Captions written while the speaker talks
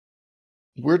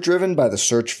We're driven by the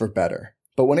search for better.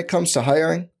 But when it comes to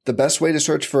hiring, the best way to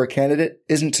search for a candidate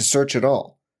isn't to search at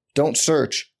all. Don't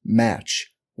search,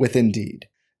 match with Indeed.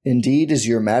 Indeed is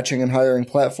your matching and hiring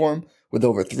platform with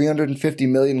over 350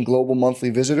 million global monthly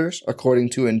visitors,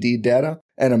 according to Indeed data,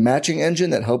 and a matching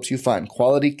engine that helps you find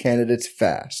quality candidates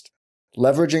fast.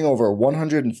 Leveraging over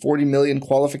 140 million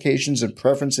qualifications and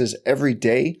preferences every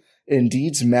day,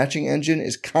 Indeed's matching engine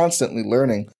is constantly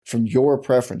learning from your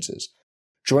preferences.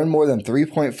 Join more than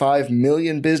 3.5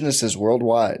 million businesses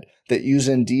worldwide that use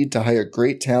Indeed to hire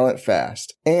great talent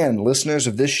fast. And listeners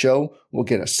of this show will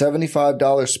get a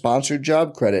 $75 sponsored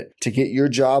job credit to get your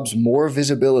jobs more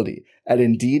visibility at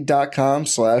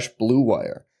Indeed.com/Blue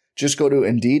Wire. Just go to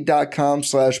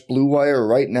Indeed.com/Blue Wire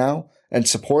right now and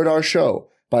support our show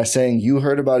by saying you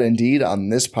heard about Indeed on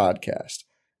this podcast.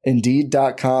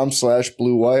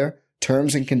 Indeed.com/Blue Wire.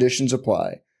 Terms and conditions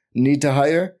apply. Need to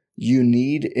hire? You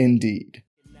need Indeed.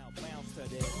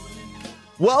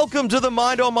 Welcome to the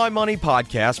Mind on My Money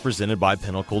podcast presented by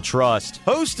Pinnacle Trust.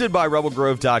 Hosted by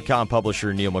RebelGrove.com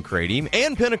publisher Neil McCready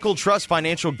and Pinnacle Trust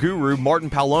financial guru Martin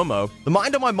Palomo, the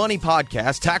Mind on My Money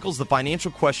podcast tackles the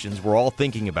financial questions we're all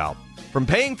thinking about. From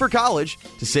paying for college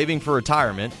to saving for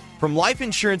retirement, from life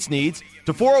insurance needs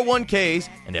to 401ks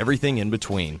and everything in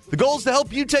between. The goal is to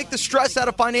help you take the stress out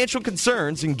of financial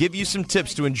concerns and give you some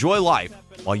tips to enjoy life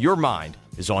while your mind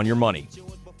is on your money.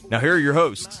 Now here are your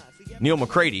hosts, Neil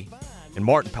McCready and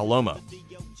Martin Palomo.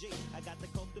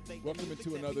 Welcome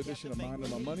to another edition of Mind on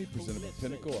My Money, presented by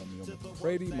Pinnacle. I'm Neil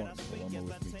McCready. Martin Palomo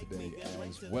with me today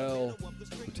as well.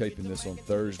 We're taping this on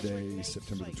Thursday,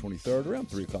 September the 23rd, around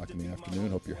 3 o'clock in the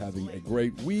afternoon. Hope you're having a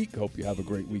great week. Hope you have a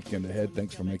great weekend ahead.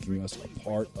 Thanks for making us a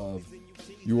part of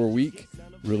your week.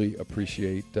 Really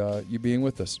appreciate you being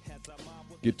with us.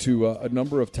 Get to a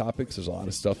number of topics. There's a lot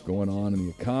of stuff going on in the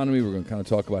economy. We're going to kind of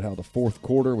talk about how the fourth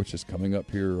quarter, which is coming up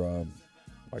here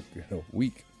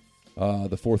week,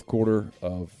 the fourth quarter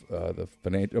of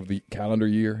the calendar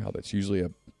year, how that's usually a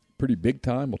pretty big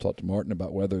time. We'll talk to Martin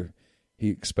about whether he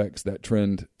expects that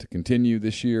trend to continue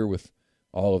this year with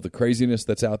all of the craziness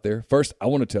that's out there. First, I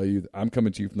want to tell you that I'm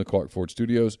coming to you from the Clark Ford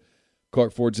Studios.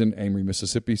 Clark Ford's in Amory,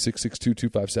 Mississippi,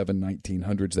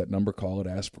 662-257-1900 is that number. Call it,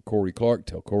 ask for Corey Clark.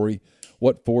 Tell Corey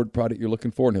what Ford product you're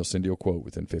looking for, and he'll send you a quote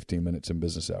within 15 minutes in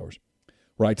business hours.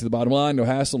 Right to the bottom line, no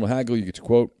hassle, no haggle. You get your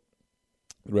quote.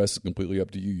 The rest is completely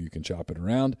up to you. You can shop it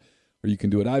around, or you can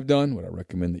do what I've done, what I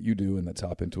recommend that you do, and that's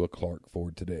hop into a Clark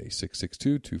Ford today,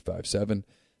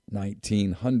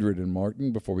 662-257-1900. And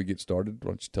Martin, before we get started,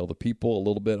 why don't you tell the people a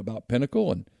little bit about Pinnacle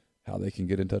and how they can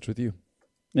get in touch with you?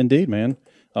 Indeed, man.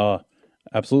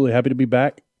 Absolutely happy to be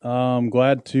back. I'm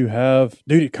glad to have,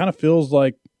 dude, it kind of feels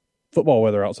like football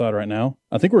weather outside right now.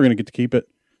 I think we're going to get to keep it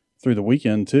through the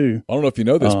weekend, too. I don't know if you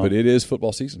know this, but it is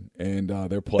football season, and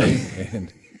they're playing,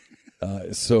 and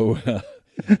and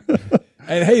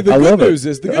hey,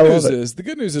 the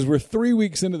good news is we're 3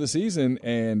 weeks into the season,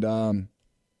 and I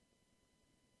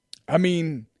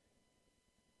mean,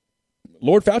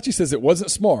 Lord Fauci says it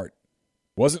wasn't smart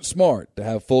to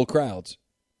have full crowds,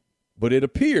 but it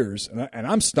appears, and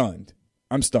I'm stunned.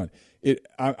 I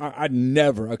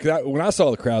never, when I saw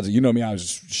the crowds, you know me, I was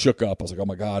just shook up. I was like, oh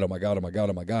my God, oh my God, oh my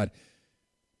God, oh my God.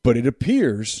 But it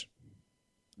appears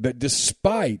that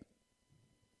despite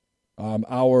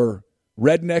our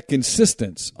redneck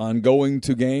insistence on going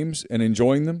to games and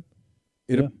enjoying them,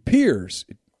 it appears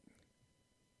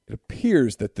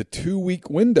that the 2-week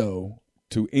window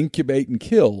to incubate and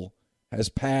kill has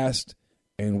passed,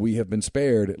 and we have been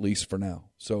spared, at least for now.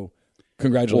 So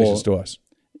congratulations to us.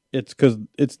 It's because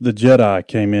it's the Jedi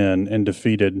came in and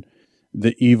defeated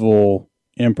the evil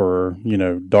emperor,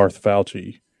 Darth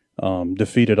Fauci,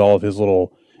 defeated all of his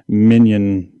little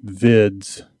minion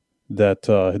vids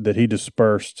that he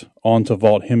dispersed onto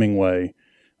Vaught Hemingway,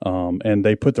 and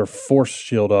they put their force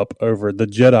shield up over the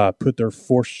Jedi. Put their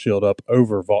force shield up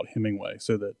over Vaught Hemingway,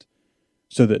 so that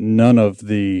none of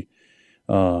the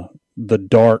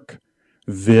dark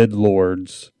vid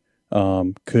lords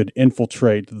could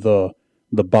infiltrate the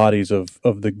bodies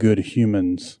of the good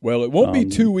humans. Well, it won't be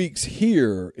 2 weeks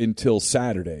here until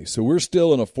Saturday, so we're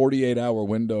still in a 48-hour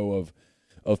window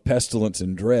of pestilence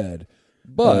and dread.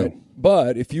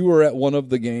 But if you were at one of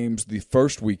the games the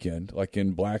first weekend, like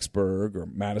in Blacksburg or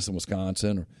Madison,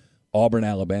 Wisconsin, or Auburn,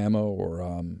 Alabama,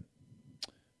 or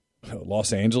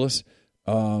Los Angeles,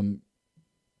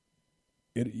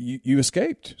 you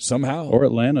escaped somehow. Or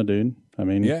Atlanta, dude. I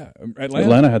mean, yeah,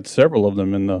 Atlanta had several of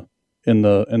them in the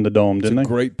dome, didn't they?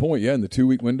 Great point. Yeah, and the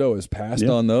 2-week window has passed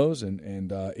on those,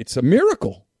 and it's a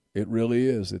miracle. It really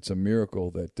is. It's a miracle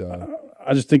that.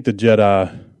 I just think the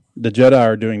Jedi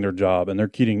are doing their job, and they're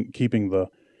keeping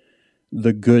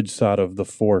the good side of the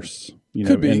Force,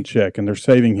 in check, and they're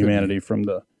saving humanity from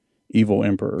the evil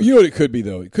Emperor. You know what it could be,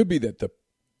 though? It could be that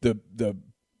the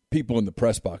people in the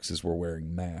press boxes were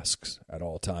wearing masks at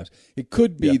all times. It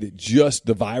could be that just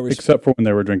the virus, except for when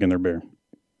they were drinking their beer.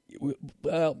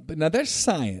 Well, but now there's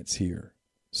science here.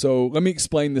 So let me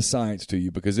explain the science to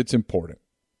you because it's important.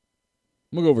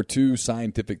 I'm going to go over 2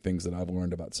 scientific things that I've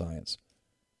learned about science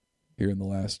here in the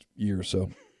last year or so.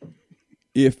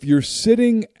 If you're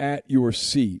sitting at your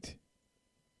seat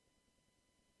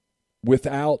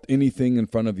without anything in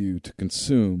front of you to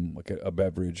consume, like a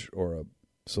beverage or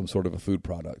some sort of a food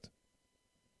product,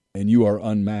 and you are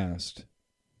unmasked,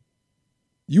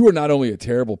 you are not only a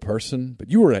terrible person, but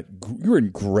you're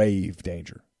in grave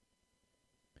danger.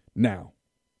 Now,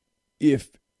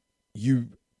 if you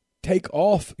take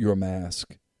off your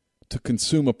mask to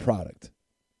consume a product,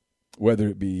 whether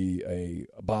it be a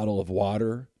bottle of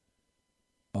water,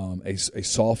 a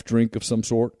soft drink of some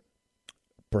sort,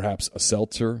 perhaps a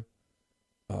seltzer,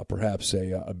 perhaps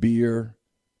a beer,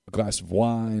 a glass of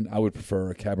wine. I would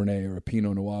prefer a Cabernet or a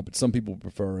Pinot Noir, but some people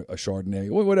prefer a Chardonnay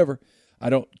or whatever. I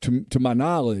don't. To my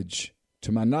knowledge,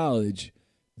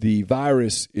 the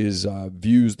virus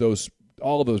views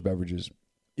all of those beverages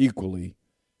equally,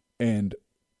 and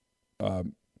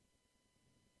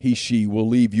she will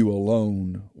leave you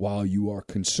alone while you are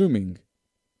consuming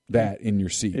that in your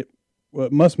seat.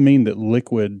 It must mean that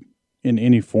liquid in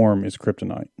any form is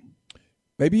kryptonite.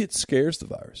 Maybe it scares the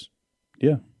virus.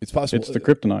 Yeah. It's possible. It's the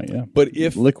kryptonite, yeah. But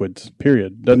if liquids,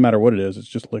 period. Doesn't matter what it is, it's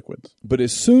just liquids. But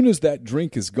as soon as that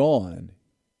drink is gone,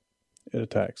 it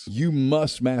attacks. You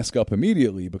must mask up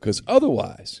immediately because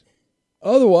otherwise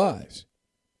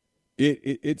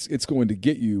it's going to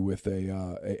get you with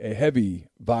a heavy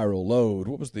viral load.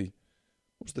 What was the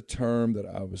term that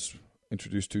I was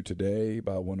introduced to today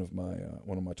by one of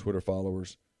my Twitter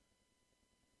followers?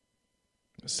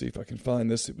 Let's see if I can find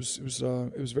this. It was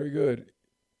very good.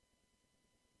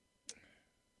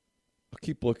 I'll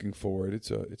keep looking for it.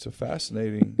 It's a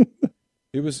fascinating.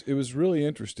 It was really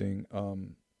interesting.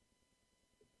 I'm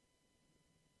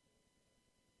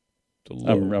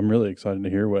really excited to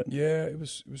hear what. Yeah, it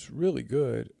was really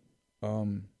good. I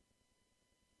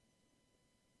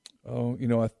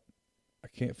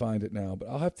can't find it now, but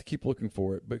I'll have to keep looking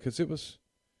for it because it was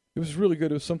really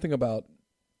good. It was something about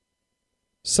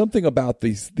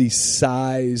the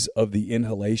size of the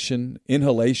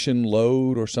inhalation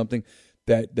load or something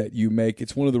that you make.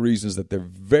 It's one of the reasons that they're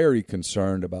very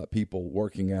concerned about people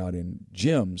working out in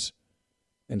gyms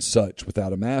and such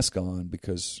without a mask on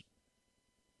because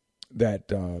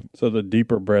that. So the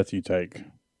deeper breath you take,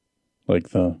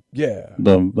 like the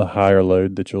higher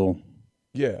load that you'll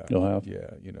have. Yeah,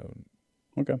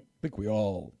 Okay. I think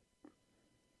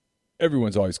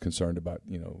everyone's always concerned about,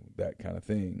 that kind of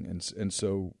thing. And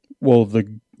so. Well,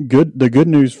 the good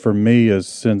news for me is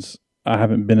since I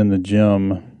haven't been in the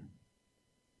gym.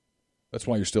 That's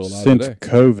why you're still alive since today.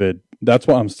 COVID. That's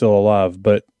why I'm still alive.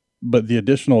 But the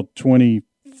additional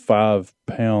 25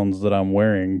 pounds that I'm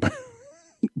wearing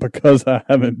because I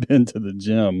haven't been to the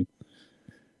gym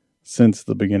since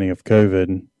the beginning of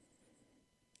COVID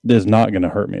is not going to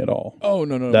hurt me at all. Oh,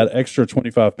 no. That extra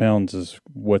 25 pounds is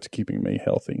what's keeping me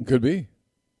healthy. Could be.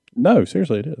 No,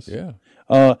 seriously, it is. Yeah.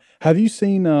 Have you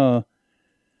seen that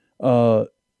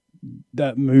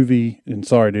movie? And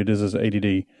sorry, dude, this is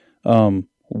ADD.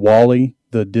 WALL-E,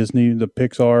 the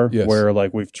Pixar, yes. Where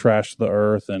like we've trashed the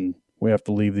earth and we have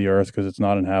to leave the earth because it's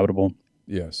not inhabitable.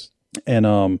 Yes. And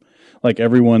like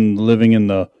everyone living in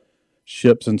the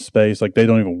ships in space, like they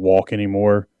don't even walk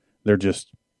anymore. They're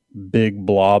just big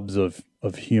blobs of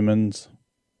humans.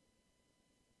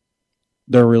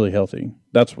 They're really healthy.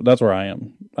 That's where I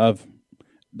am. I've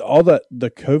all that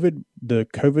the COVID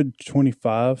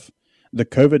 25, the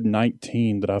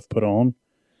COVID-19 that I've put on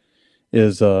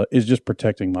is just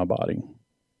protecting my body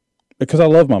because I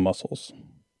love my muscles.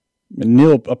 And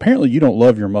Neil, apparently you don't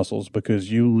love your muscles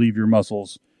because you leave your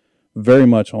muscles very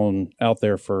much out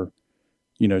there for,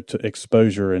 to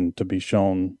exposure and to be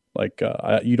shown. Like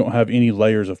you don't have any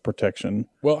layers of protection.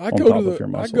 Well, I go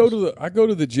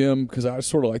to the gym because I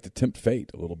sort of like to tempt fate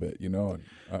a little bit,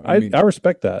 And, I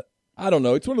respect that. I don't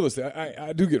know. It's one of those things.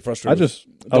 I do get frustrated.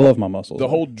 I love my muscles. The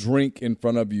whole drink in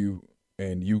front of you,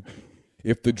 and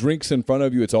if the drink's in front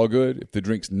of you, it's all good. If the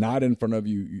drink's not in front of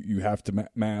you, you have to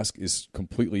mask is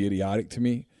completely idiotic to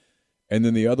me. And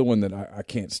then the other one that I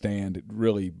can't stand, it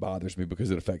really bothers me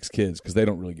because it affects kids because they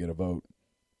don't really get a vote.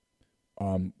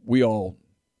 We all.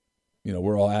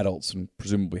 We're all adults and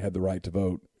presumably have the right to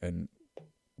vote, and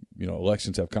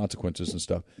elections have consequences and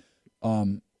stuff.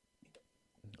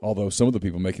 Although some of the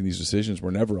people making these decisions were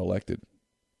never elected,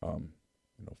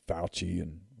 Fauci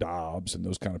and Dobbs and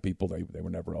those kind of people. They were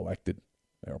never elected.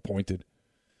 They were appointed.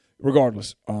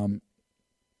 Regardless,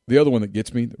 the other one that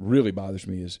gets me, that really bothers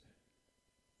me is,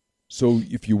 so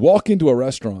if you walk into a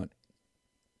restaurant,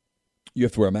 you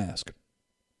have to wear a mask.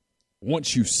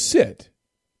 Once you sit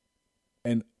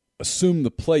and assume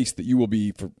the place that you will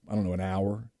be for, an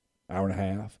hour and a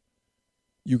half,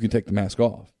 you can take the mask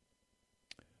off.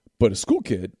 But a school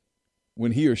kid,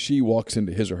 when he or she walks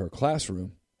into his or her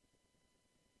classroom,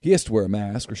 he has to wear a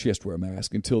mask, or she has to wear a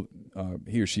mask until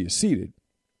he or she is seated.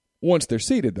 Once they're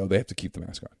seated, though, they have to keep the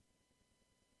mask on,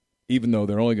 even though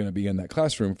they're only going to be in that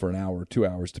classroom for an hour or 2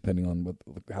 hours, depending on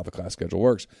how the class schedule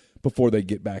works, before they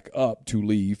get back up to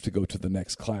leave to go to the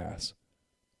next class.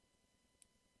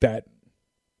 That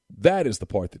is the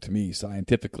part that, to me,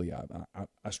 scientifically,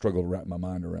 I struggle to wrap my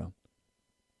mind around.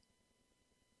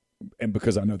 And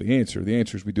because I know the answer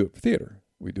is we do it for theater.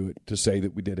 We do it to say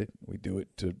that we did it. We do it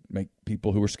to make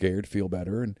people who are scared feel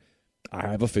better. And I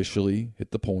have officially hit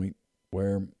the point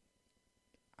where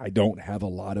I don't have a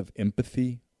lot of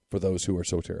empathy for those who are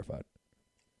so terrified.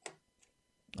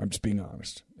 I'm just being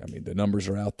honest. I mean, the numbers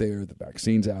are out there. The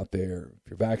vaccine's out there.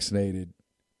 If you're vaccinated,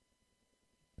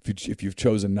 if you've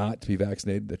chosen not to be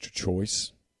vaccinated, that's your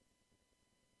choice,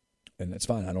 and that's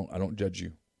fine. I don't judge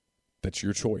you. That's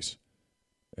your choice.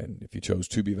 And if you chose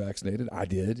to be vaccinated, I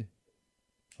did.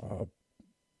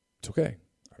 It's okay.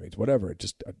 I mean, it's whatever. It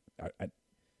just,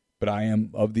 but I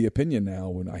am of the opinion now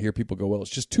when I hear people go, well, it's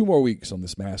just 2 more weeks on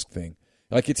this mask thing.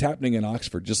 Like it's happening in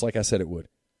Oxford, just like I said it would.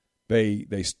 They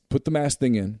put the mask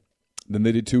thing in, then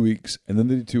they did 2 weeks, and then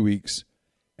they did 2 weeks,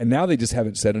 and now they just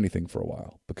haven't said anything for a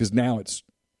while because now it's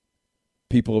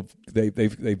people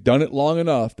they've done it long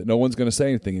enough that no one's going to say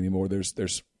anything anymore.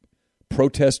 There's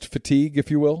protest fatigue,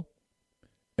 if you will.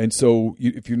 And so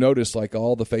if you notice, like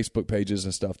all the Facebook pages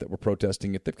and stuff that were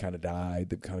protesting it, they've kind of died.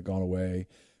 They've kind of gone away.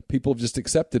 People have just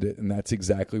accepted it, and that's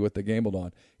exactly what they gambled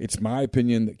on. It's my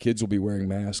opinion that kids will be wearing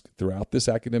masks throughout this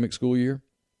academic school year.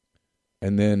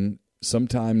 And then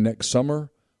sometime next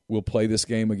summer, we'll play this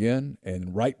game again.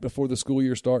 And right before the school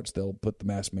year starts, they'll put the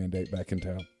mask mandate back in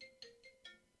town.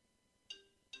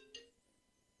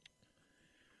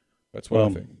 What I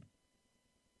think.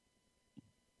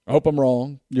 I hope I'm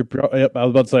wrong. Yep, I was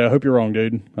about to say, I hope you're wrong,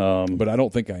 dude. But I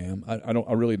don't think I am.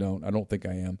 I really don't. I don't think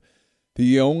I am.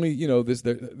 The only,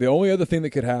 the only other thing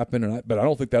that could happen, but I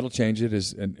don't think that'll change it,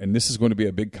 is, and this is going to be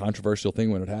a big controversial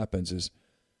thing when it happens, is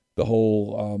the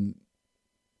whole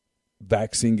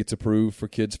vaccine gets approved for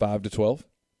kids 5 to 12.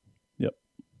 Yep.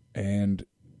 And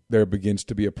there begins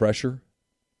to be a pressure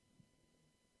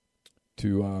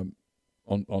to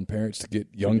on parents to get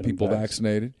young people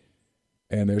vaccinated.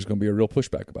 And there's going to be a real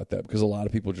pushback about that because a lot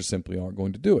of people just simply aren't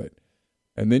going to do it.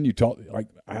 And then you talk, like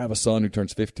I have a son who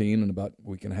turns 15 in about a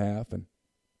week and a half, and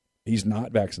he's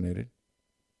not vaccinated.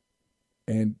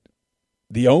 And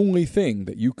the only thing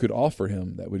that you could offer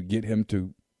him that would get him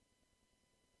to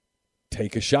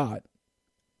take a shot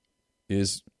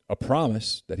is a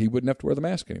promise that he wouldn't have to wear the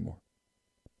mask anymore.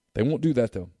 They won't do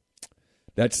that, though.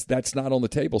 That's not on the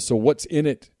table. So what's in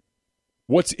it?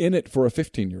 What's in it for a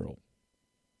 15-year-old?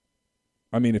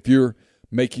 I mean, if you're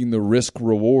making the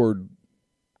risk-reward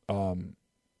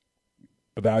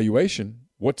evaluation,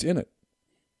 what's in it?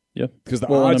 Yeah, because the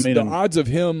odds of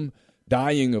him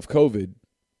dying of COVID,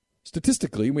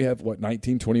 statistically, we have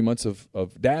 19, 20 months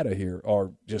of data here,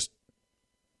 are just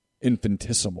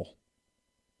infinitesimal.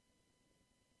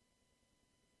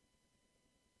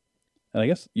 And I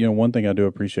guess one thing I do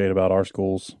appreciate about our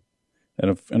schools, and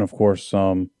of course,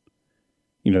 mine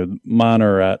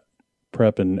are at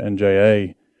Prep and JA.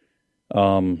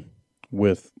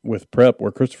 With Prep,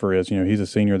 where Christopher is, he's a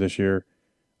senior this year.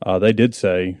 They did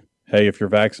say, hey, if you're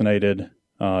vaccinated,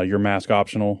 you're mask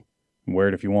optional. Wear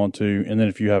it if you want to. And then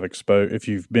if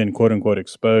you've been quote unquote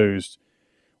exposed,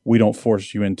 we don't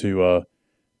force you into a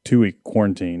 2-week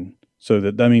quarantine. So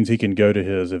that means he can go to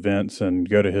his events and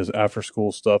go to his after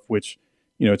school stuff, which,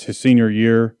 it's his senior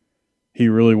year. He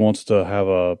really wants to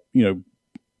have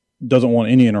doesn't want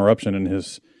any interruption in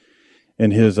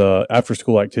his after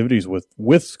school activities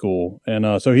with school.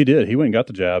 And so he did. He went and got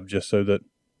the jab just so that,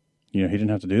 he didn't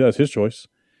have to do that. It's his choice.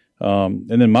 And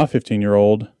then my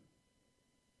 15-year-old,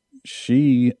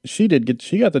 she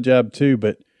got the jab too,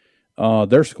 but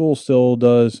their school still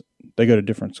does. They go to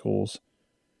different schools.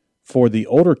 For the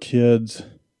older kids,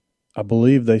 I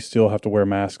believe they still have to wear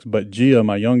masks. But Gia,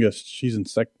 my youngest, she's in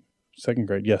second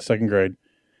grade. Yeah, second grade.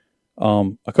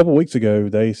 A couple weeks ago,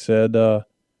 they said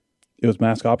it was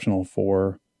mask optional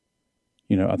for,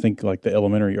 I think like the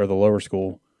elementary or the lower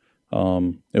school.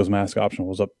 It was mask optional.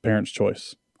 It was a parent's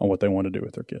choice on what they wanted to do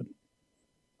with their kid,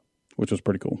 which was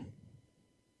pretty cool.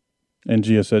 And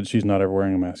Gia said she's not ever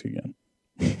wearing a mask again.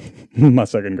 My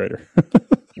second grader.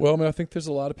 Well, I mean, I think there's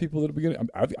a lot of people that are beginning.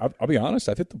 I'll be honest.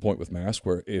 I've hit the point with masks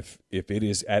where if it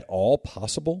is at all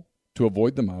possible to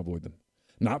avoid them, I avoid them.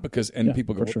 Not because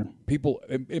people go, sure.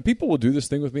 people will do this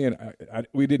thing with me, and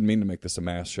we didn't mean to make this a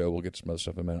mask show. We'll get to some other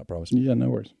stuff in a minute, I promise. Yeah, no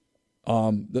worries.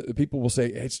 The people will say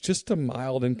it's just a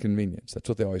mild inconvenience. That's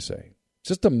what they always say. It's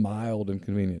just a mild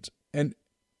inconvenience, and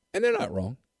they're not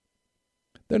wrong.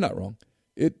 They're not wrong.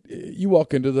 You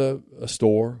walk into a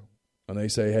store and they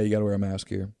say, "Hey, you got to wear a mask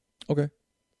here." Okay,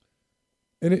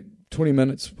 and 20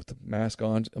 minutes with the mask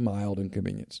on, a mild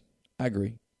inconvenience. I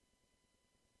agree,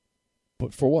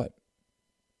 but for what?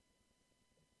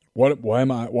 Why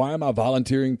am I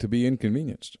volunteering to be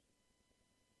inconvenienced?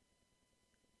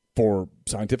 For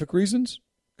scientific reasons?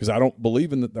 Because I don't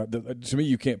believe in that. To me,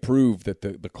 you can't prove that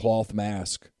the cloth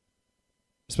mask,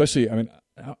 especially. I mean,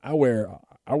 I wear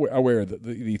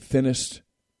the thinnest,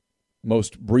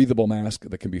 most breathable mask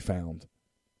that can be found.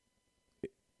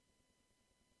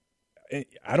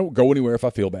 I don't go anywhere if I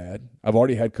feel bad. I've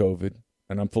already had COVID,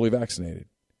 and I'm fully vaccinated.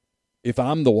 If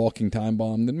I'm the walking time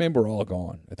bomb, then maybe we're all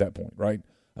gone at that point, right?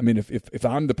 I mean, if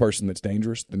I'm the person that's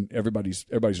dangerous, then everybody's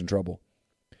in trouble.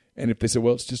 And if they say,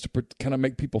 well, it's just to kind of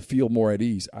make people feel more at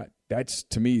ease, that's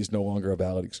to me is no longer a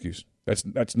valid excuse.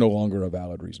 That's no longer a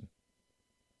valid reason.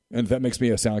 And if that makes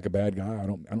me sound like a bad guy, I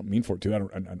don't mean for it to.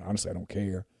 And honestly, I don't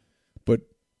care. But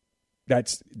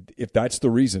if that's the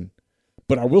reason.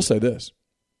 But I will say this: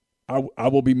 I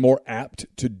will be more apt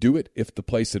to do it if the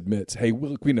place admits, hey,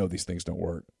 look, we know these things don't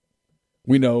work.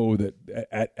 We know that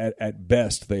at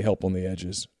best they help on the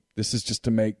edges. This is just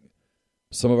to make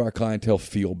some of our clientele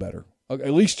feel better.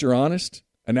 At least you're honest,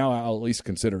 and now I'll at least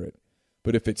consider it.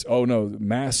 But if it's, oh no,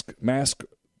 mask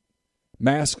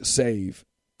save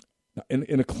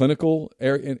in a clinical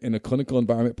area, in a clinical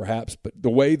environment perhaps, but the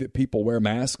way that people wear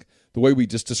masks, the way we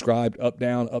just described, up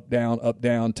down,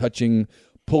 touching,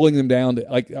 pulling them down.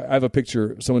 Like I have a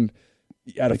picture of someone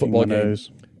at a football game.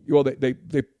 Well,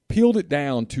 they peeled it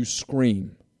down to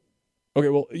scream. Okay,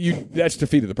 well, that's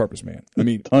defeated the purpose, man. I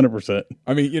mean, 100%.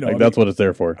 I mean, that's what it's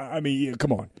there for. I mean,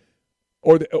 come on.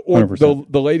 Or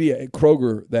the lady at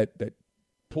Kroger that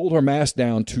pulled her mask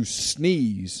down to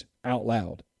sneeze out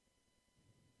loud.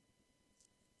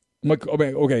 I'm like,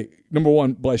 okay, number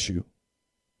one, bless you.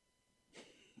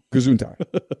 Gesundheit.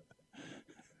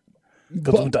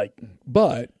 Gesundheit.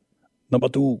 But number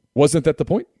two, wasn't that the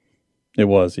point? It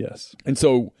was, yes. And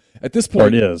so at this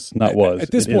point, or it is, not was.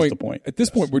 At this point, is the point. At this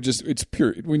point, it's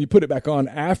pure. When you put it back on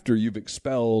after you've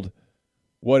expelled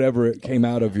whatever it came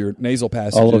out of your nasal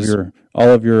passages, all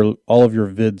of your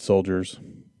vid soldiers.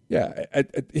 Yeah.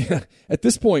 At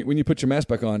this point, when you put your mask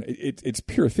back on, it's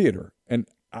pure theater, and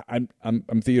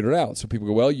I'm theatered out. So people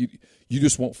go, well, you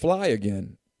just won't fly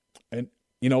again, and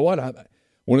you know what?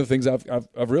 One of the things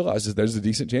I've realized is there's a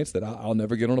decent chance that I'll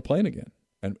never get on a plane again.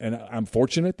 And I'm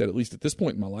fortunate that at least at this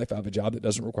point in my life, I have a job that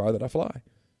doesn't require that I fly.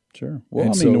 Sure.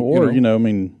 Well,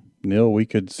 Neil, we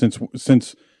could,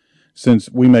 since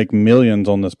we make millions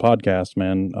on this podcast,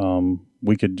 man,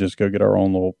 we could just go get our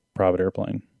own little private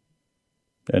airplane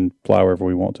and fly wherever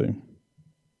we want to.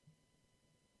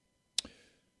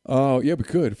 Oh, yeah, we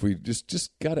could if we just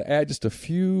got to add just a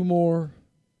few more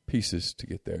pieces to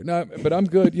get there. No, but I'm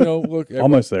good. Look,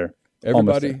 almost there.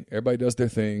 Everybody does their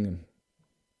thing and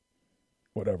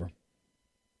whatever.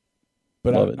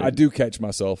 But I do catch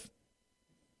myself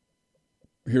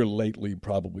here lately,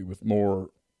 probably with more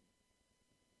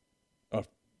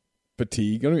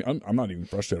fatigue. I mean, I'm not even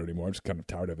frustrated anymore. I'm just kind of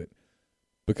tired of it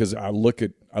because I look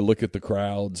at the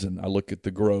crowds and I look at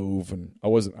the Grove, and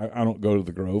I don't go to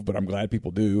the Grove, but I'm glad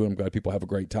people do. I'm glad people have a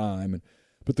great time.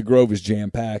 But the Grove is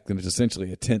jam packed and it's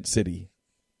essentially a tent city,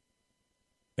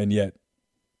 and yet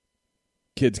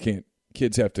kids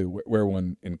have to wear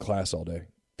one in class all day.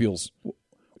 Do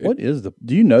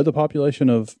you know the population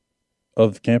of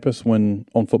campus when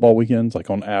on football weekends, like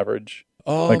on average?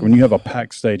 Like when you have a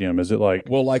packed stadium, is it like?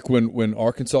 Well, like when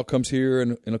Arkansas comes here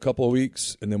in a couple of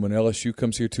weeks, and then when LSU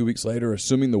comes here 2 weeks later,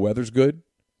 assuming the weather's good,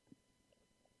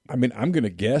 I mean, I'm going to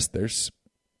guess there's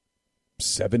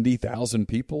 70,000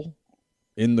 people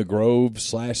in the Grove /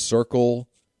 Circle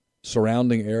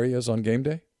surrounding areas on game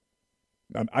day.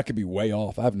 I could be way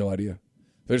off. I have no idea.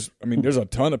 There's a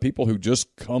ton of people who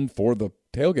just come for the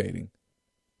tailgating.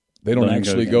 They don't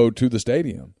actually go to the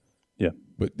stadium. Yeah.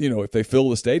 But, if they fill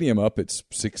the stadium up, it's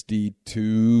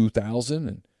 62,000.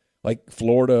 And like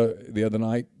Florida the other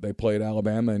night, they played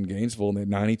Alabama in Gainesville, and they had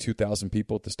 92,000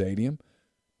 people at the stadium.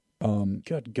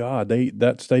 Good God,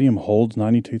 that stadium holds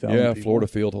 92,000. Yeah, people. Florida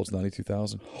Field holds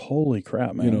 92,000. Holy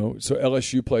crap, man! You know, so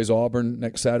LSU plays Auburn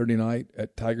next Saturday night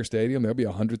at Tiger Stadium. There'll be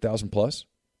 100,000 plus.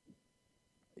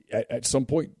 At some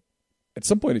point,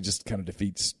 it just kind of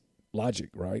defeats logic,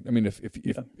 right? I mean,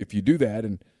 if you do that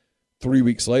and 3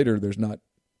 weeks later there's not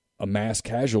a mass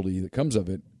casualty that comes of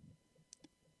it,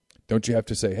 don't you have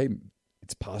to say, hey,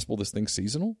 it's possible this thing's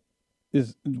seasonal?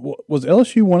 Was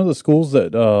LSU one of the schools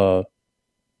that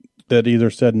either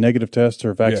said negative test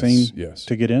or vaccine yes.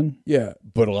 to get in? Yeah,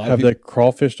 but a lot have of people, they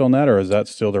crawfished on that, or is that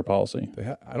still their policy?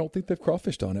 I don't think they've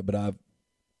crawfished on it, but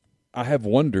I have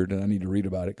wondered, and I need to read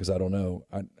about it because I don't know.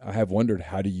 I have wondered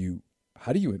how do you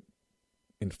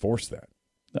enforce that?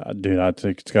 Dude, I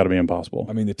think it's got to be impossible.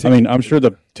 I mean, I'm sure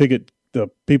the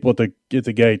people at the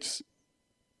gates,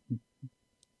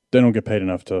 they don't get paid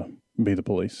enough to be the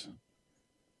police.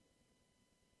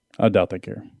 I doubt they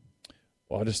care.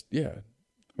 Well, I can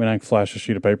flash a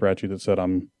sheet of paper at you that said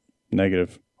I'm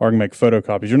negative, or I can make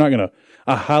photocopies. You're not going to.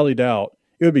 I highly doubt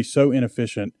it would be so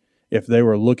inefficient if they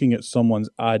were looking at someone's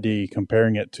ID,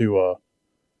 comparing it to a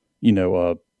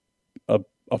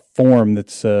form that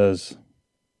says,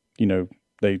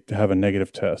 they have a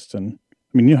negative test. And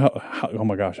I mean, how oh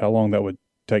my gosh, how long that would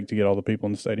take to get all the people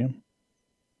in the stadium?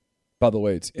 By the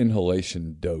way, it's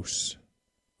inhalation dose.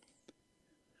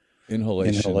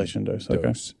 Inhalation dose.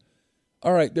 Okay.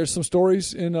 All right, there's some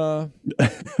stories in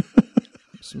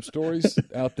some stories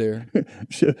out there.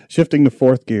 Shifting to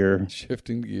fourth gear.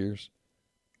 Shifting gears.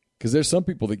 Because there's some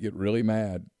people that get really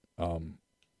mad.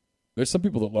 There's some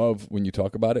people that love when you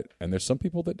talk about it, and there's some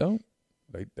people that don't.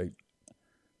 They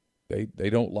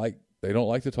don't like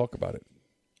to talk about it.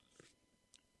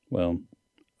 Well,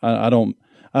 I don't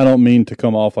mean to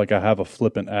come off like I have a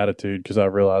flippant attitude, because I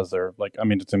realize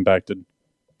it's impacted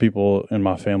people in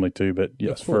my family too. But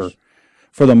yes, for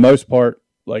the most part,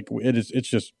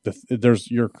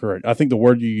 you're correct. I think the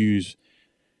word you use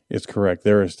is correct.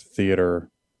 There is theater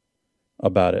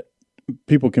about it.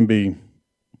 People can be,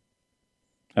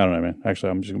 I don't know, man. Actually,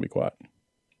 I'm just going to be quiet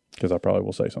because I probably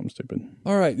will say something stupid.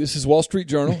 All right. This is Wall Street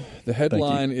Journal. The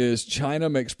headline is China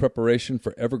makes preparation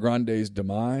for Evergrande's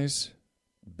demise.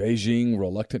 Beijing,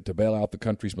 reluctant to bail out the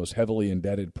country's most heavily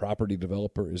indebted property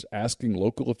developer, is asking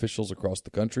local officials across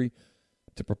the country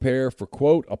to prepare for,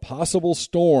 quote, a possible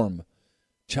storm.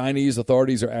 Chinese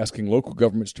authorities are asking local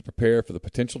governments to prepare for the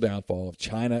potential downfall of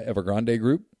China Evergrande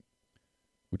Group,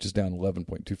 which is down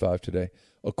 11.25 today,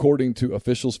 according to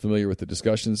officials familiar with the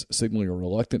discussions, signaling a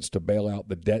reluctance to bail out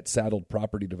the debt-saddled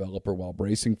property developer while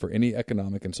bracing for any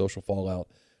economic and social fallout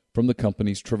from the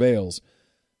company's travails.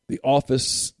 The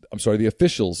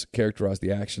officials characterized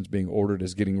the actions being ordered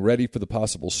as getting ready for the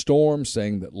possible storm,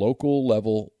 saying that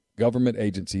local-level government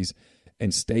agencies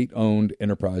and state-owned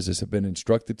enterprises have been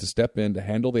instructed to step in to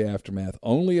handle the aftermath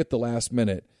only at the last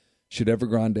minute should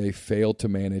Evergrande fail to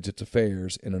manage its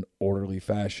affairs in an orderly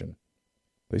fashion.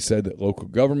 They said that local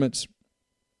governments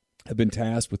have been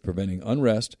tasked with preventing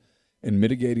unrest and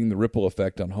mitigating the ripple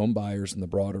effect on home buyers and the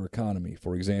broader economy,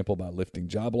 for example, by lifting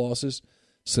job losses,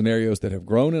 scenarios that have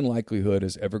grown in likelihood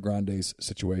as Evergrande's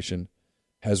situation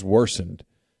has worsened.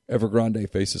 Evergrande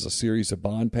faces a series of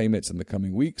bond payments in the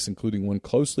coming weeks, including one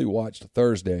closely watched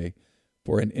Thursday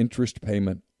for an interest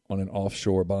payment on an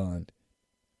offshore bond.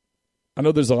 I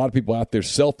know there's a lot of people out there,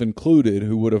 self-included,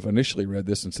 who would have initially read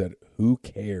this and said, who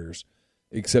cares?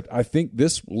 Except I think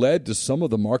this led to some of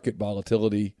the market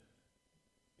volatility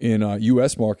in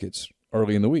U.S. markets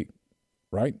early in the week,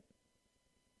 right?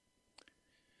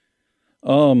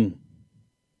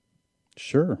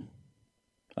 Sure.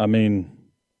 I mean,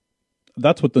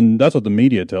 that's what the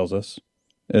media tells us,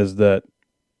 is that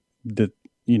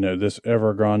this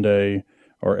Evergrande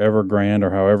or Evergrande, or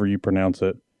however you pronounce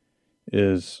it,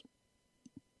 is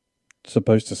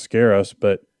supposed to scare us.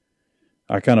 But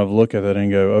I kind of look at it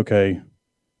and go, okay,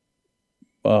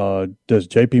 does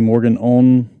JP Morgan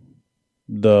own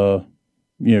the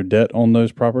debt on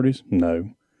those properties?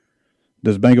 No.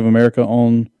 Does Bank of America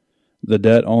own the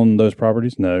debt on those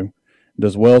properties? No.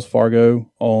 Does Wells Fargo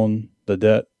own the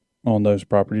debt on those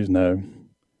properties? No.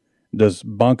 Does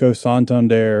Banco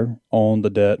Santander own the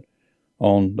debt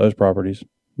on those properties?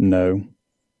 No.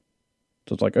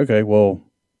 So it's like, okay, well,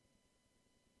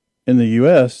 in the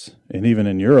U.S. and even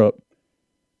in Europe,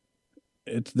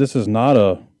 this is not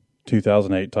a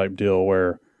 2008 type deal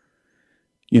where,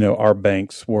 our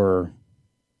banks were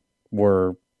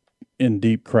in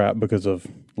deep crap because of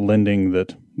lending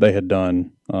that they had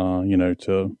done, on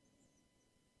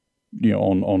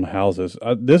houses.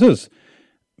 And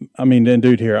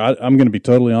dude, here, I'm going to be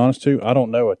totally honest too. I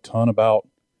don't know a ton about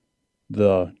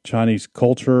the Chinese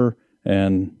culture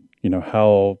and,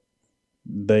 how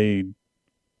they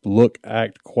look,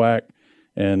 act, quack,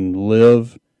 and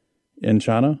live in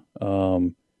China.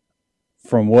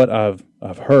 From what I've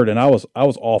heard, and I was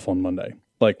off on Monday.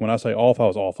 Like when I say off, I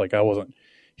was off. Like I wasn't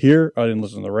here. I didn't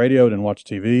listen to the radio. Didn't watch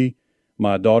TV.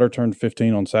 My daughter turned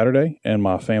 15 on Saturday, and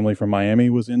my family from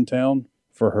Miami was in town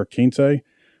for her quince.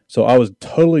 So I was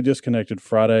totally disconnected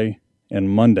Friday and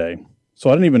Monday.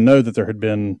 So I didn't even know that there had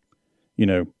been,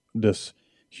 this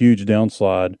huge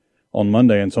downslide on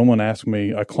Monday. And someone asked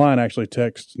me, a client actually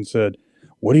texted and said,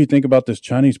 "What do you think about this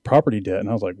Chinese property debt?" And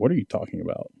I was like, "What are you talking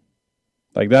about?"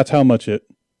 Like that's how much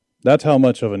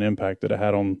of an impact that it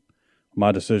had on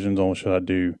my decisions on should I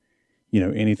do,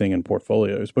 anything in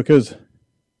portfolios, because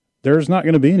there's not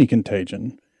going to be any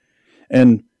contagion.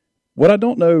 And what I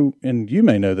don't know, and you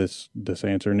may know this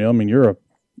answer, Neil. I mean, you're a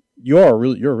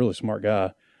really smart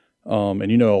guy,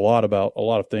 and you know a lot about a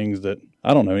lot of things that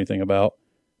I don't know anything about.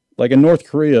 Like in North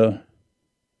Korea,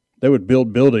 they would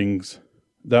build buildings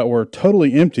that were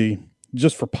totally empty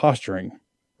just for posturing,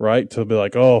 right? To be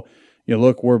like, oh,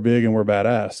 look, we're big and we're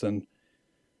badass. And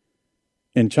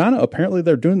in China, apparently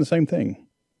they're doing the same thing.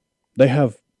 They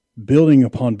have building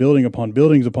upon building upon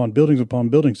buildings upon buildings upon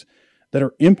buildings that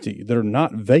are empty, that are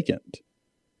not vacant.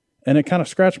 And it kind of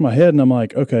scratched my head, and I'm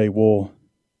like, okay, well,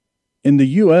 in the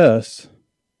U.S.,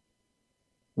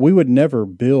 we would never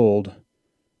build,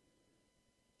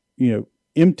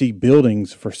 empty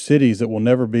buildings for cities that will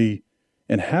never be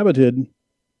inhabited.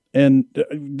 And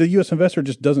the U.S. investor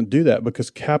just doesn't do that because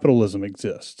capitalism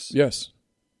exists. Yes.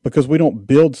 Because we don't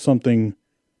build something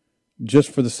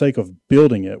just for the sake of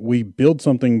building it. We build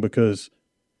something because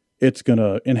it's going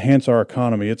to enhance our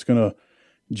economy. It's going to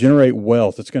generate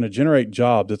wealth. It's going to generate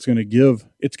jobs. It's going to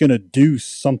do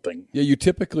something. Yeah, you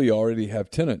typically already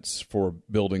have tenants for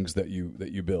buildings that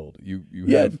you build. You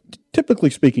have, typically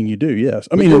speaking, you do. Yes,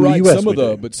 I but mean you're in right. the U.S.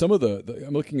 Some of the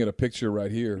I'm looking at a picture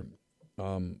right here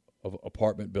of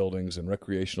apartment buildings and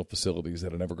recreational facilities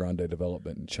at an Evergrande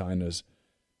development in China's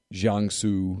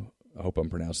Jiangsu, I hope I'm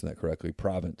pronouncing that correctly,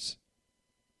 province.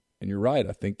 And you're right.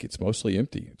 I think it's mostly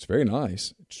empty. It's very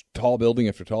nice. It's tall building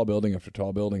after tall building after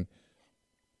tall building,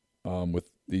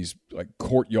 with these like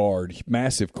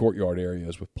massive courtyard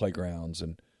areas with playgrounds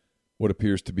and what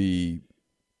appears to be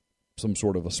some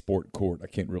sort of a sport court. I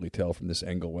can't really tell from this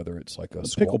angle whether it's like a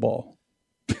pickleball.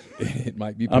 It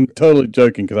might be. I'm totally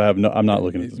joking because I'm not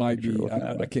looking at this. It might be.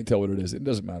 I can't tell what it is. It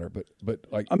doesn't matter. But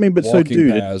like but so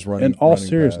dude, paths, in all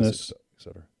seriousness,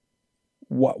 etc.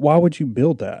 Why would you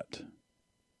build that?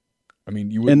 I mean,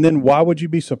 you would. And then why would you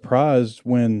be surprised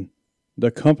when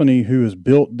the company who has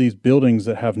built these buildings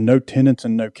that have no tenants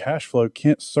and no cash flow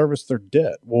can't service their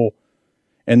debt? Well,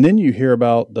 and then you hear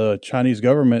about the Chinese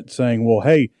government saying, well,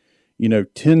 hey,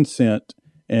 Tencent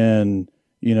and,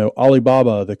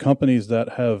 Alibaba, the companies that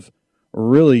have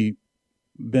really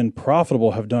been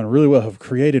profitable, have done really well, have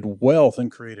created wealth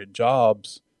and created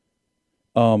jobs.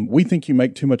 We think you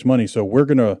make too much money, so we're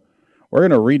gonna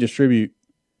redistribute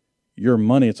your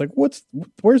money. It's like,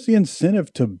 where's the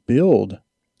incentive to build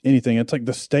anything? It's like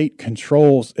the state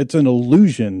controls. It's an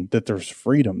illusion that there's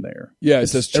freedom there. Yeah, it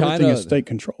says China. Everything is state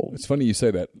controlled. It's funny you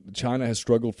say that. China has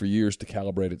struggled for years to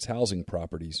calibrate its housing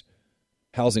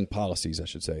policies, I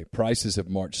should say. Prices have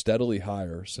marched steadily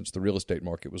higher since the real estate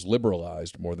market was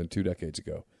liberalized more than 2 decades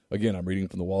ago. Again, I'm reading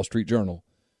from the Wall Street Journal.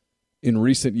 In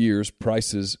recent years,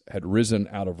 prices had risen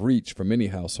out of reach for many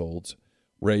households,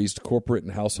 raised corporate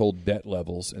and household debt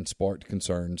levels, and sparked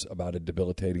concerns about a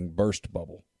debilitating burst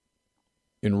bubble.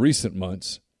 In recent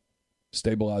months,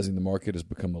 stabilizing the market has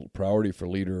become a priority for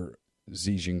leader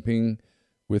Xi Jinping,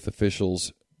 with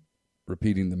officials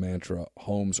repeating the mantra,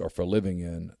 homes are for living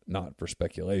in, not for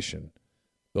speculation.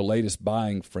 The latest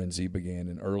buying frenzy began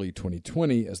in early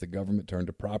 2020 as the government turned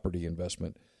to property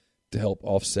investment to help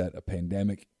offset a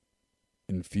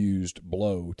pandemic-infused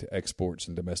blow to exports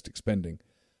and domestic spending.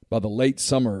 By the late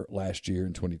summer last year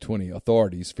in 2020,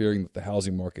 authorities, fearing that the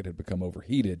housing market had become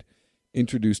overheated,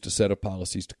 introduced a set of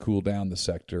policies to cool down the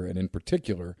sector and, in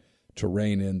particular, to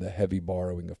rein in the heavy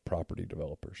borrowing of property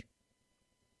developers.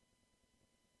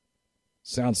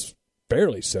 Sounds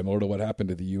fairly similar to what happened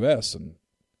to the U.S. in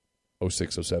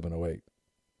 06, 07, 08.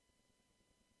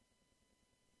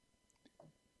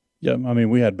 Yeah, I mean,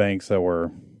 we had banks that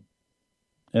were,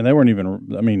 and they weren't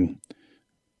even,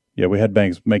 we had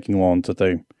banks making loans that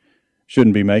they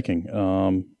shouldn't be making.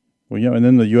 And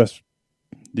then the U.S.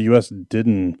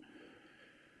 didn't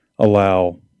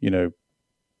allow,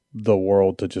 the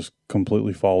world to just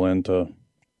completely fall into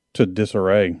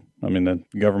disarray. I mean, the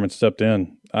government stepped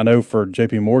in. I know for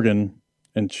J.P. Morgan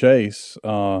and Chase,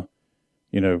 the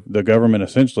government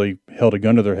essentially held a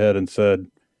gun to their head and said,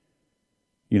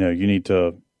 you need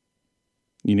to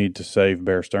you need to save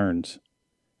Bear Stearns.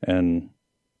 And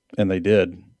they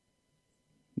did.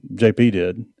 JP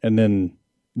did. And then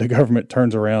the government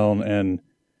turns around and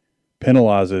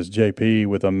penalizes JP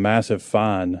with a massive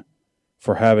fine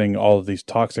for having all of these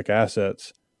toxic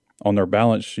assets on their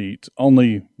balance sheets,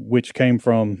 only which came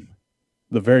from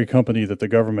the very company that the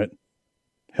government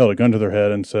held a gun to their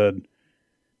head and said,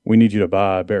 we need you to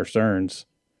buy Bear Stearns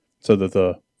so that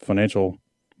the financial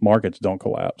markets don't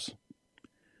collapse.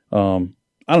 I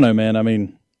don't know, man. I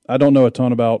mean, I don't know a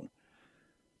ton about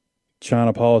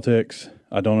China politics.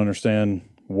 I don't understand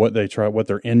what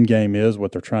their end game is,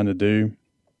 what they're trying to do.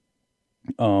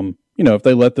 If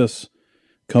they let this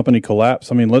company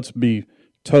collapse, I mean, let's be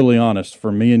totally honest.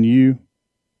 For me and you,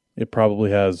 it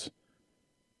probably has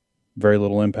very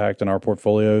little impact in our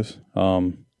portfolios.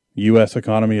 U.S.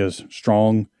 economy is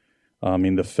strong. I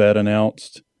mean, the Fed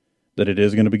announced that it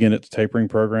is going to begin its tapering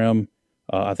program.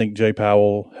 I think Jay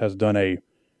Powell has done a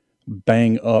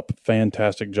bang-up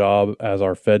fantastic job as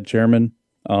our Fed chairman.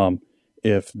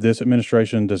 If this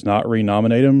administration does not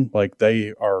renominate him, like,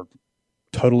 they are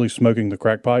totally smoking the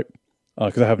crack pipe,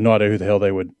 because I have no idea who the hell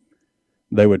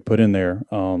they would put in there.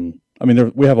 I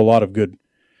mean, we have a lot of good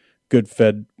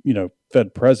Fed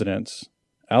presidents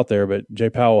out there, but Jay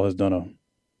Powell has done a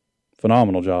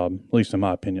phenomenal job, at least in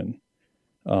my opinion.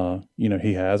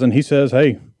 He has, and he says,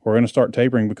 hey, we're going to start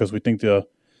tapering because we think the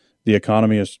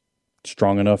economy is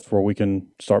strong enough where we can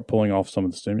start pulling off some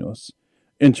of the stimulus.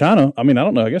 In China, I mean, I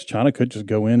don't know. I guess China could just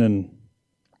go in and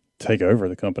take over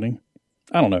the company.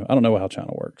 I don't know. I don't know how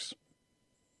China works.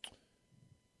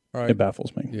 All right. It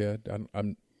baffles me. Yeah,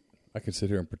 I can sit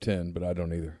here and pretend, but I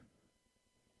don't either.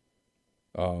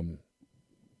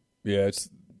 Yeah, it's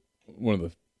one of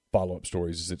the follow-up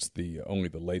stories. Is it's only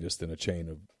the latest in a chain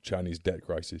of Chinese debt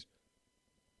crises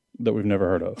that we've never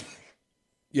heard of.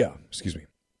 Yeah, excuse me.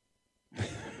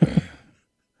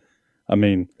 I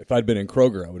mean, if I'd been in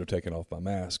Kroger, I would have taken off my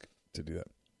mask to do that.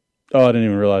 Oh, I didn't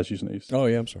even realize you sneezed. Oh,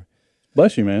 yeah, I'm sorry.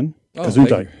 Bless you, man. Oh,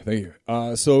 thank you.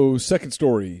 So, second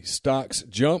story, stocks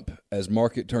jump as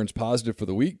market turns positive for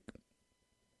the week.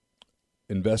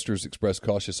 Investors express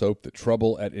cautious hope that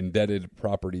trouble at indebted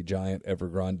property giant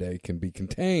Evergrande can be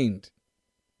contained.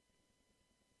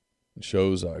 It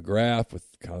shows a graph with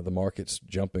kind of the markets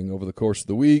jumping over the course of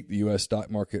the week. The U.S. stock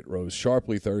market rose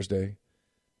sharply Thursday,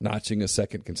 notching a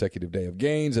second consecutive day of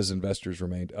gains as investors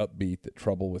remained upbeat that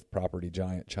trouble with property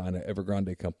giant China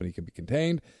Evergrande company can be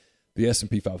contained. The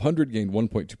S&P 500 gained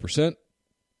 1.2%,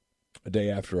 a day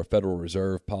after a Federal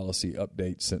Reserve policy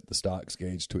update sent the stocks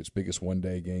gauge to its biggest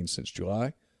one-day gain since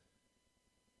July.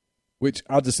 Which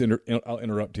I'll just I'll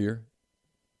interrupt here.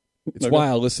 It's why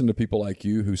I listen to people like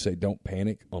you who say don't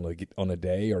panic on a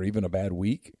day or even a bad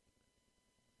week.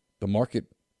 The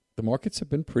markets have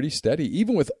been pretty steady,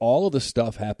 even with all of the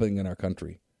stuff happening in our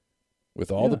country,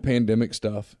 with all the pandemic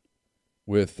stuff,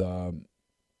 with the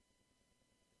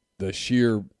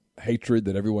sheer hatred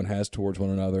that everyone has towards one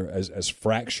another, as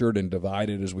fractured and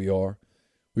divided as we are.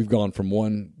 We've gone from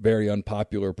one very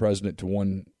unpopular president to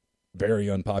one very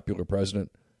unpopular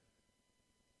president.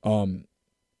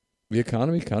 The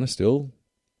economy kind of still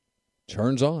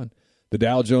churns on. The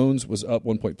Dow Jones was up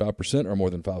 1.5%, or more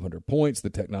than 500 points. The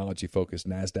technology-focused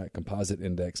NASDAQ Composite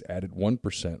Index added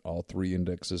 1%. All three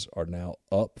indexes are now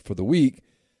up for the week.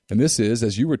 And this is,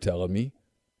 as you were telling me,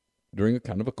 during a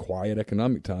kind of a quiet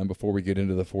economic time before we get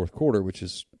into the fourth quarter, which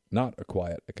is not a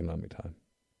quiet economic time.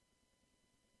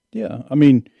 Yeah, I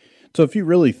mean, so if you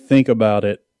really think about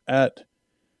it,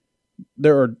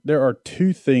 there are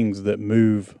two things that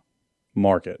move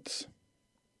markets.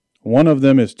 One of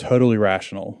them is totally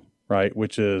rational, right?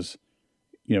 Which is,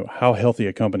 how healthy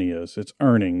a company is, its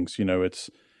earnings, it's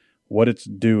what it's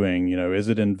doing, is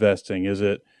it investing? Is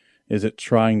it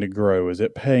trying to grow? Is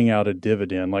it paying out a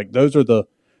dividend? Like those are the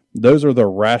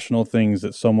rational things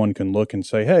that someone can look and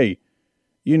say, hey,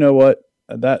 you know what?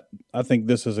 I think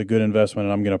this is a good investment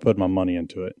and I'm going to put my money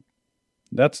into it.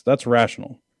 That's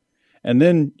rational. And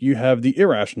then you have the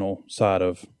irrational side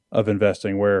of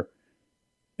investing, where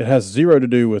it has zero to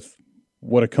do with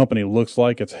what a company looks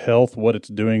like, its health, what it's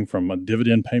doing from a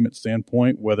dividend payment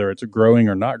standpoint, whether it's growing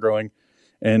or not growing,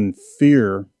 and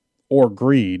fear or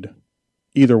greed,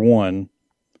 either one,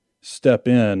 step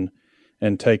in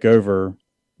and take over,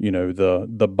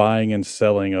 the buying and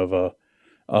selling of a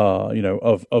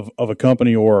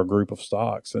company or a group of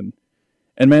stocks. And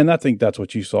man, I think that's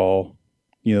what you saw,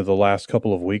 the last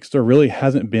couple of weeks. There really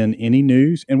hasn't been any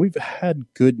news, and we've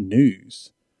had good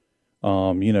news.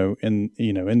 In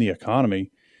the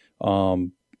economy,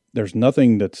 there's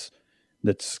nothing that's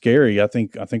scary. I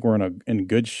think we're in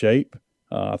good shape.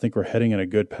 I think we're heading in a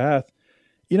good path.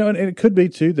 and it could be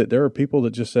too that there are people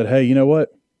that just said, hey, you know what?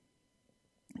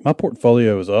 My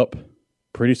portfolio is up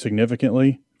pretty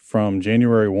significantly from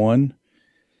January 1.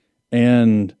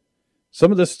 And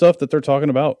some of this stuff that they're talking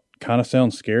about kind of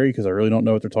sounds scary because I really don't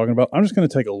know what they're talking about. I'm just going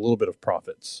to take a little bit of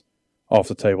profits off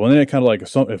the table. And then it kind of like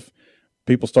if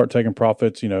people start taking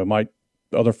profits,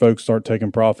 other folks start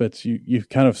taking profits. You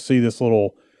kind of see this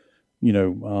little,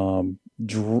 you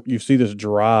see this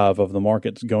drive of the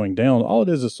markets going down. All it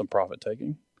is some profit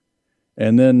taking.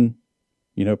 And then,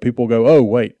 people go, oh,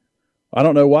 wait, I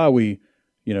don't know why we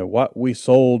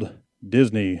sold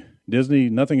Disney. Disney,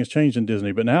 nothing has changed in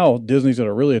Disney, but now Disney's at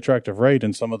a really attractive rate,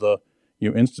 and some of the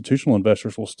institutional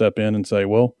investors will step in and say,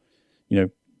 well,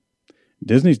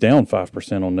 Disney's down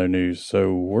 5% on no news,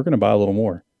 so we're going to buy a little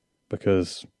more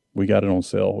because we got it on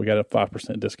sale. We got a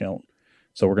 5% discount,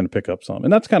 so we're going to pick up some.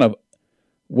 And that's kind of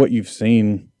what you've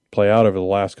seen play out over the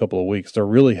last couple of weeks. There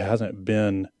really hasn't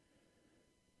been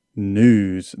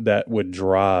news that would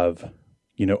drive,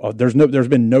 there's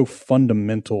been no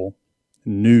fundamental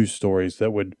news stories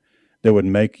that would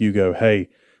make you go, hey,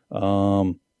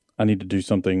 I need to do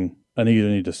something. I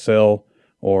need to sell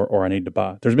or I need to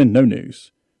buy. There's been no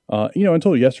news,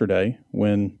 until yesterday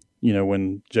when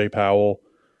Jay Powell,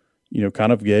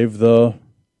 kind of gave the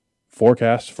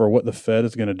forecast for what the Fed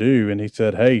is going to do. And he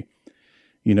said, hey,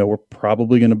 we're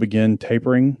probably going to begin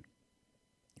tapering,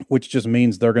 which just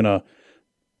means they're going to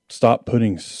stop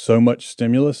putting so much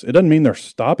stimulus. It doesn't mean they're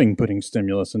stopping putting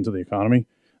stimulus into the economy.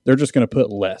 They're just going to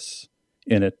put less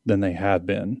in it than they have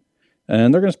been.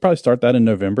 And they're going to probably start that in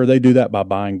November. They do that by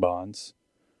buying bonds.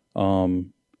 They're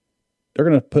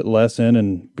going to put less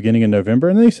in beginning in November.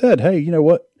 And they said, hey, you know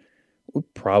what? We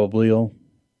probably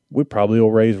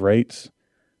will raise rates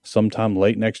sometime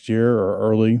late next year or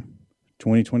early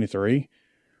 2023,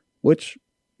 which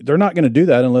they're not going to do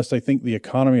that unless they think the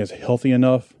economy is healthy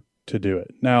enough to do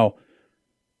it. Now,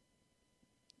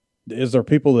 is there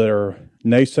people that are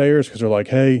naysayers because they're like,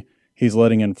 hey, he's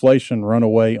letting inflation run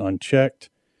away unchecked.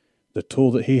 The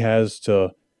tool that he has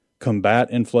to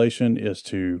combat inflation is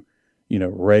to,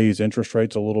 raise interest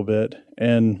rates a little bit.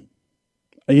 And,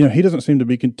 he doesn't seem to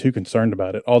be too concerned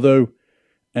about it. Although,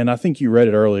 and I think you read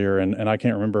it earlier, and I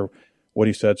can't remember what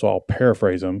he said, so I'll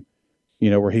paraphrase him,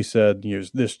 where he said,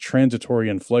 this transitory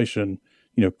inflation,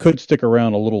 could stick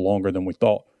around a little longer than we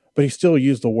thought. But he still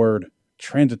used the word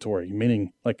transitory,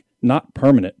 meaning like not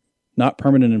permanent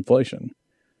inflation.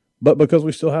 But because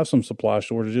we still have some supply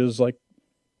shortages, like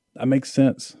that makes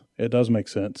sense. It does make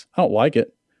sense. I don't like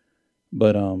it,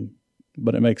 but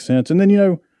it makes sense. And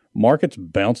then, markets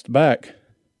bounced back,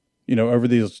 over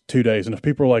these 2 days. And if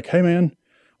people are like, hey man,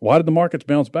 why did the markets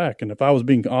bounce back? And if I was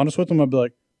being honest with them, I'd be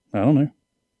like, I don't know.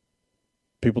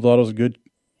 People thought it was good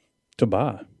to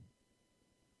buy. I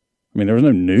mean, there was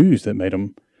no news that made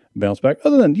them bounce back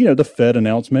other than, the Fed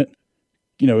announcement,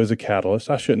 is a catalyst.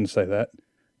 I shouldn't say that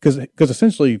because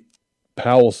essentially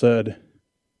Powell said,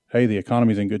 hey, the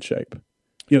economy's in good shape.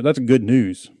 That's good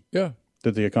news. Yeah.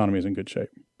 That the economy is in good shape.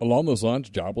 Along those lines,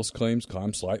 jobless claims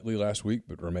climbed slightly last week,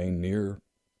 but remain near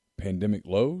pandemic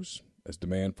lows as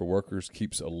demand for workers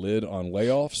keeps a lid on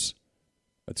layoffs.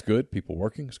 That's good. People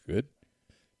working is good.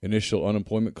 Initial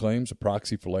unemployment claims, a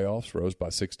proxy for layoffs, rose by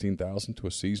 16,000 to a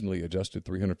seasonally adjusted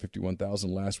 351,000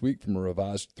 last week from a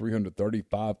revised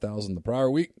 335,000 the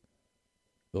prior week.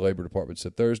 The Labor Department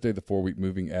said Thursday the 4-week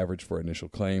moving average for initial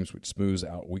claims, which smooths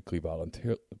out weekly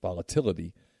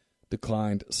volatility,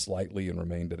 declined slightly and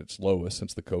remained at its lowest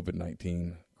since the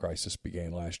COVID-19 crisis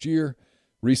began last year.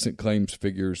 Recent claims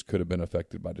figures could have been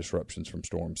affected by disruptions from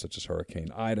storms such as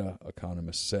Hurricane Ida,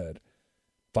 economists said.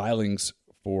 Filings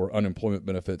for unemployment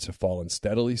benefits have fallen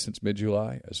steadily since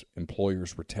mid-July as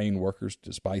employers retain workers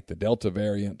despite the Delta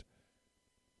variant.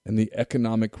 And the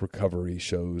economic recovery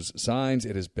shows signs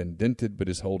it has been dented but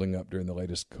is holding up during the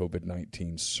latest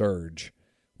COVID-19 surge.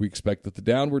 We expect that the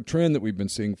downward trend that we've been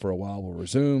seeing for a while will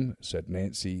resume, said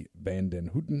Nancy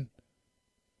Vanden Houten,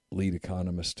 lead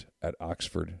economist at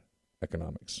Oxford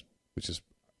Economics, which is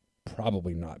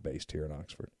probably not based here in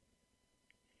Oxford.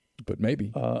 But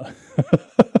maybe.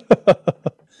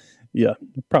 Yeah,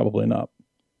 probably not.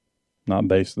 Not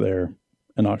based there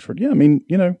in Oxford. Yeah, I mean,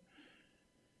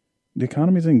 the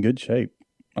economy's in good shape.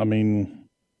 I mean,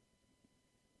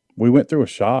 we went through a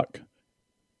shock.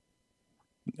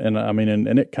 And I mean,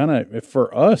 and it kind of,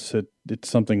 for us, it's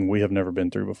something we have never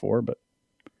been through before. But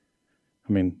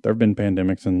I mean, there have been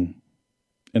pandemics in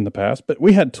the past, but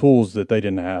we had tools that they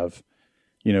didn't have,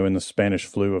 in the Spanish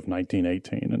flu of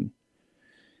 1918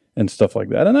 and stuff like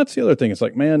that. And that's the other thing. It's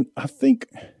like, man, I think,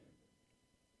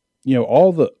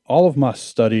 all of my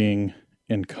studying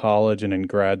in college and in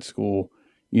grad school,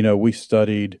 we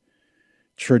studied,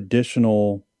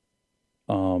 traditional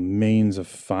means of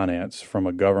finance from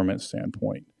a government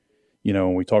standpoint. You know,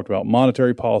 when we talked about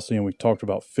monetary policy and we talked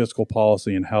about fiscal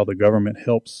policy and how the government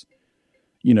helps,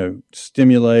 you know,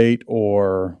 stimulate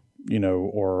or, you know,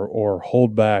 or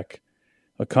hold back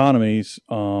economies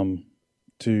to,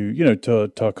 you know,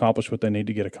 to accomplish what they need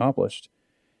to get accomplished.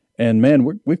 And man,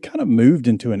 we've kind of moved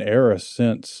into an era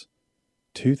since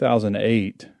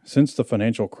 2008, since the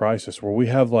financial crisis, where we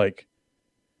have like,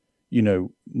 you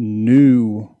know,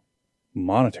 new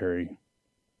monetary,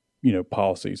 you know,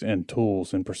 policies and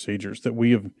tools and procedures that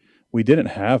we didn't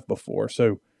have before.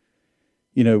 So,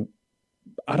 you know,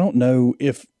 I don't know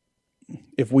if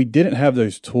we didn't have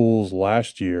those tools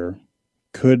last year,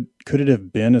 could it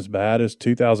have been as bad as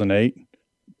 2008?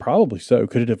 Probably so.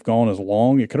 Could it have gone as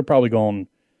long? It could have probably gone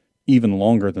even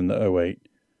longer than the 2008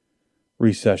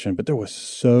 recession, but there was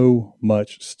so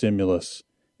much stimulus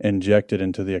injected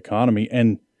into the economy.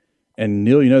 And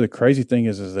Neil, you know, the crazy thing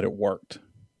is that it worked,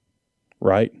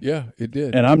 right? Yeah, it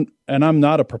did. And I'm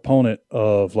not a proponent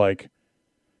of like,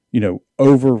 you know,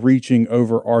 overreaching,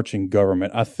 overarching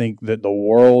government. I think that the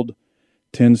world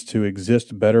tends to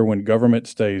exist better when government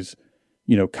stays,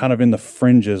 you know, kind of in the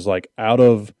fringes, like out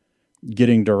of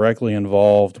getting directly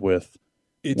involved with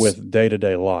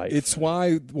day-to-day life. It's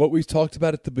why what we talked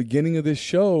about at the beginning of this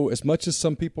show, as much as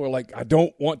some people are like, I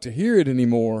don't want to hear it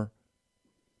anymore,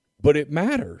 but it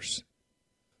matters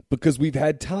because we've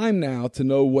had time now to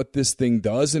know what this thing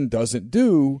does and doesn't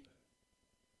do,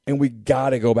 and we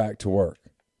got to go back to work.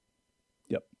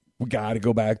 Yep. We got to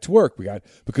go back to work.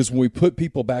 Because when we put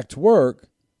people back to work,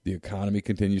 the economy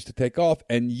continues to take off,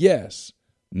 and yes,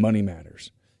 money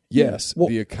matters. Yes,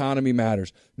 the economy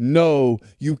matters. No,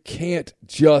 you can't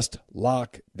just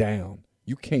lock down.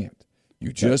 You can't.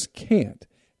 You just can't.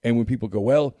 And when people go,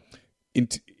 well,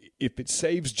 if it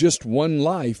saves just one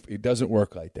life, it doesn't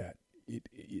work like that.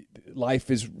 Life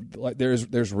is like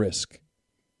there's risk.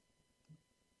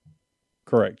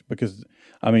 Correct. Because,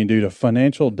 I mean, dude, a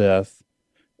financial death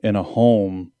in a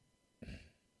home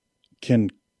can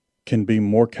be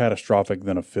more catastrophic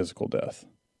than a physical death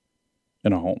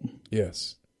in a home.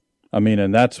 Yes. I mean,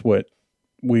 and that's what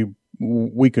we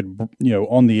could, you know,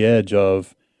 on the edge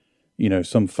of, you know,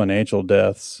 some financial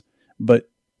deaths, but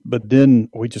then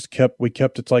we kept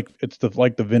it's like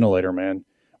the ventilator, man.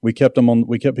 We kept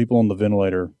people on the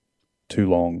ventilator too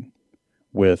long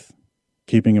with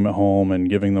keeping them at home and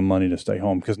giving them money to stay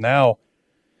home. Because now,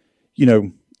 you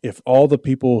know, if all the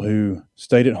people who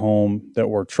stayed at home that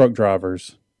were truck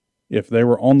drivers, if they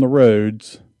were on the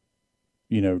roads,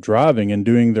 you know, driving and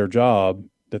doing their job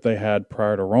that they had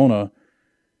prior to Rona,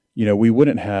 you know, we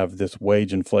wouldn't have this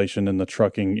wage inflation in the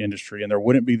trucking industry, and there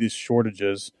wouldn't be these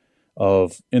shortages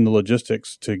in the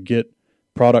logistics to get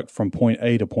product from point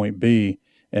A to point B.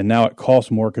 And now it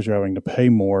costs more because you're having to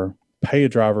pay a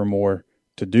driver more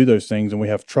to do those things. And we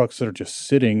have trucks that are just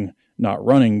sitting, not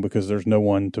running because there's no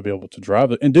one to be able to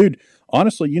drive it. And dude,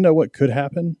 honestly, you know what could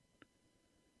happen?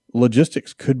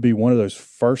 Logistics could be one of those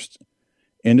first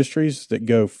industries that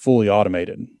go fully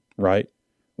automated, right?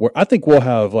 Where I think we'll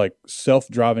have like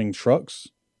self-driving trucks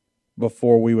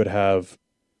before we would have,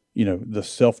 you know, the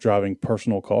self-driving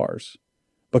personal cars,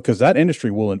 because that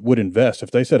industry would invest.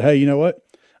 If they said, hey, you know what?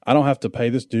 I don't have to pay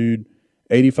this dude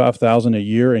 $85,000 a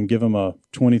year and give him a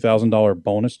 $20,000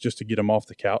 bonus just to get him off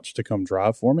the couch to come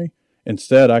drive for me.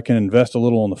 Instead, I can invest a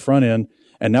little on the front end,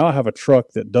 and now I have a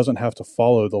truck that doesn't have to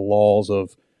follow the laws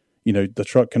of, you know, the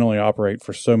truck can only operate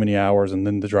for so many hours and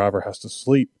then the driver has to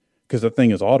sleep because the thing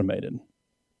is automated.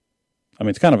 I mean,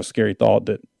 it's kind of a scary thought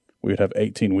that we would have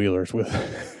 18-wheelers with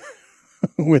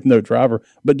with no driver.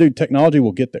 But, dude, technology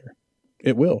will get there.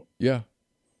 It will. Yeah.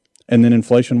 And then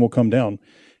inflation will come down.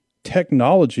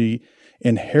 Technology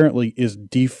inherently is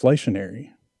deflationary.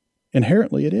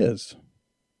 Inherently it is.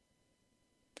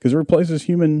 Because it replaces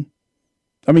human.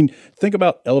 I mean, think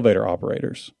about elevator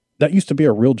operators. That used to be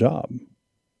a real job.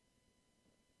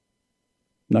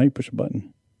 Now you push a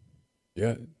button.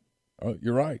 Yeah. Oh,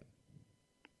 you're right.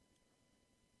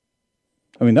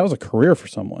 I mean, that was a career for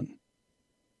someone.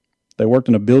 They worked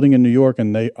in a building in New York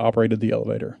and they operated the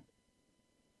elevator.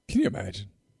 Can you imagine?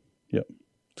 Yep.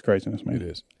 It's craziness, man. It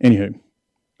is. Anywho,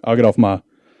 I'll get off my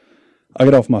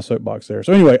soapbox there.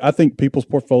 So anyway, I think people's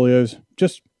portfolios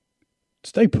just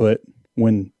stay put.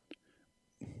 When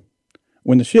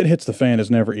the shit hits the fan, it's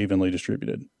never evenly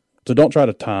distributed. So don't try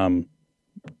to time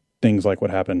things like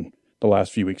what happened the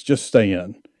last few weeks. Just stay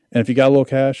in. And if you got a little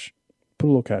cash, put a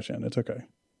little cash in. It's okay.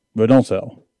 But don't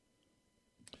sell.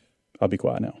 I'll be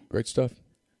quiet now. Great stuff.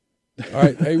 All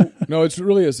right. Hey, no, it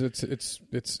really is.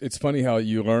 It's funny how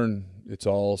you learn it's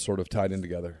all sort of tied in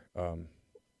together.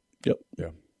 Yep. Yeah.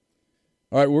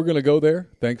 All right, we're going to go there.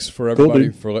 Thanks for everybody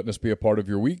for letting us be a part of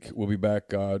your week. We'll be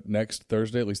back next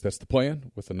Thursday, at least that's the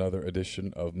plan, with another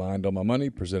edition of Mind on My Money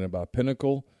presented by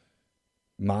Pinnacle,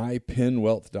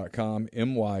 mypinnwealth.com,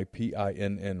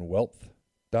 MYPINN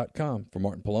wealth.com. For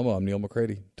Martin Palomo, I'm Neil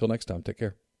McCready. Till next time, take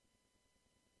care.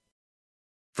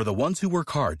 For the ones who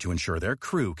work hard to ensure their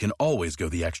crew can always go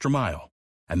the extra mile,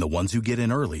 and the ones who get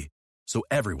in early so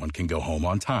everyone can go home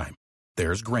on time,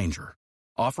 there's Grainger,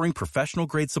 offering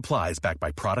professional-grade supplies backed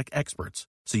by product experts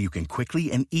so you can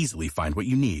quickly and easily find what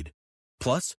you need.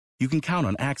 Plus, you can count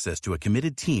on access to a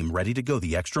committed team ready to go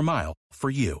the extra mile for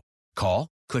you. Call,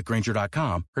 click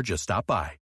Grainger.com, or just stop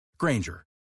by. Grainger,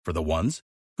 for the ones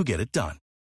who get it done.